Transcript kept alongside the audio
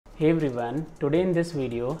Hey everyone, today in this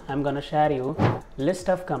video I'm gonna share you list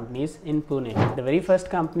of companies in Pune. The very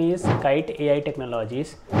first company is Kite-Ai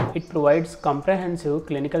Technologies. It provides comprehensive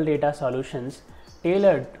clinical data solutions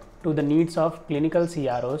tailored to the needs of clinical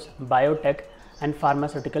CROs, biotech and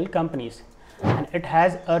pharmaceutical companies. And it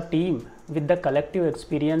has a team with the collective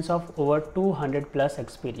experience of over 200 plus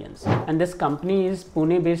experience. And this company is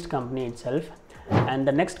Pune based company itself. And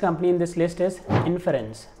the next company in this list is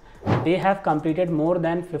Inference. They have completed more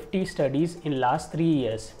than 50 studies in last 3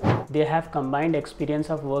 years. They have combined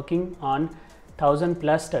experience of working on 1000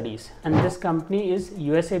 plus studies, and this company is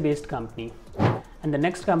USA based company. And the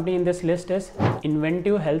next company in this list is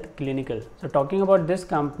Inventive Health Clinical. So talking about this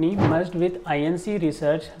company, merged with Inc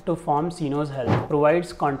Research to form Syneos Health,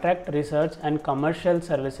 provides contract research and commercial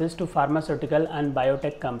services to pharmaceutical and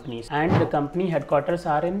biotech companies, and the company headquarters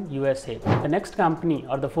are in USA. The next company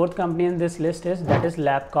or the fourth company in this list is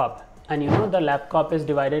Labcorp. And you know the Labcorp is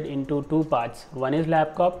divided into two parts. One is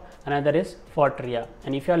Labcorp, another is Fortrea.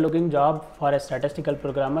 And if you are looking job for a statistical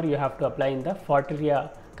programmer, you have to apply in the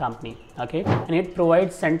Fortrea company. Okay, and it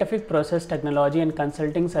provides scientific process technology and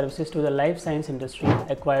consulting services to the life science industry,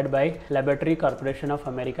 acquired by Laboratory Corporation of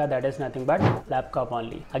America, that is nothing but Labcorp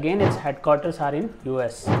only. Again, its headquarters are in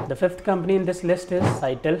US. The fifth company in this list is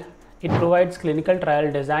Cytel. It provides clinical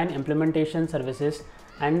trial design, implementation services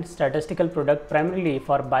and statistical product primarily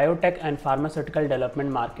for biotech and pharmaceutical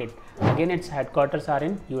development market. Again, its headquarters are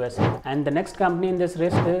in USA. And the next company in this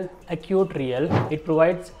list is Actu-Real. It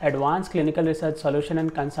provides advanced clinical research solution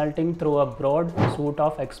and consulting through a broad suite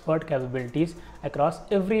of expert capabilities across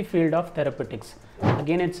every field of therapeutics.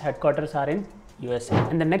 Again, its headquarters are in USA.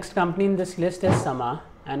 And the next company in this list is Saama.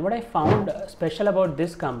 And what I found special about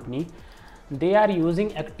this company, they are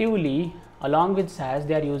using actively, along with SAS,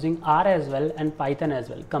 they are using R as well and Python as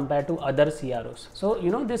well compared to other CROs. So you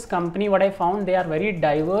know, this company, what I found, they are very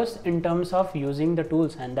diverse in terms of using the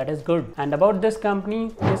tools, and that is good. And about this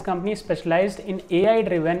company is specialized in AI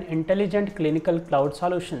driven intelligent clinical cloud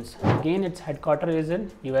solutions. Again, its headquarters is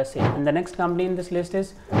in USA. And the next company in this list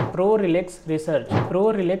is ProRelix Research.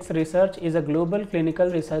 ProRelix Research is a global clinical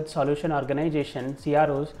research solution organization,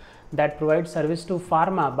 CROs, that provides service to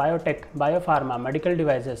pharma, biotech, biopharma, medical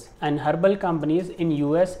devices and herbal companies in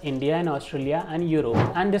US, India and Australia and Europe.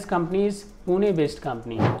 And this company is Pune based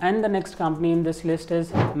company. And the next company in this list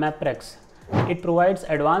is MPREX. It provides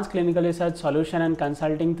advanced clinical research solution and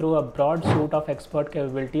consulting through a broad suite of expert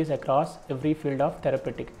capabilities across every field of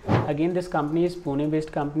therapeutic. Again, this company is Pune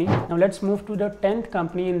based company. Now let's move to the 10th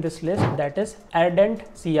company in this list, that is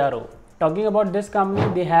Ardent-CRO. Talking about this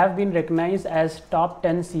company, they have been recognized as top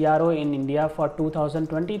 10 CRO in India for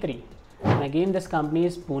 2023. And again, this company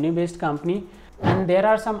is Pune based company. And there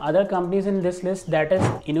are some other companies in this list, that is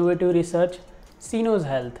Innovate Research, Syneos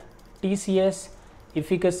Health, TCS,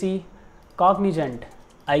 Ephicacy, Cognizant,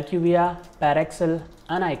 IQVIA, Parexel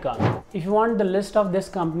and Icon. If you want the list of these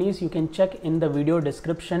companies, you can check in the video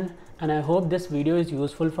description. And I hope this video is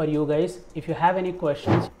useful for you guys. If you have any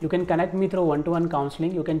questions, you can connect me through one-to-one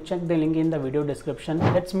counseling. You can check the link in the video description.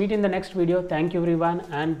 Let's meet in the next video. Thank you everyone,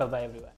 and bye-bye everyone.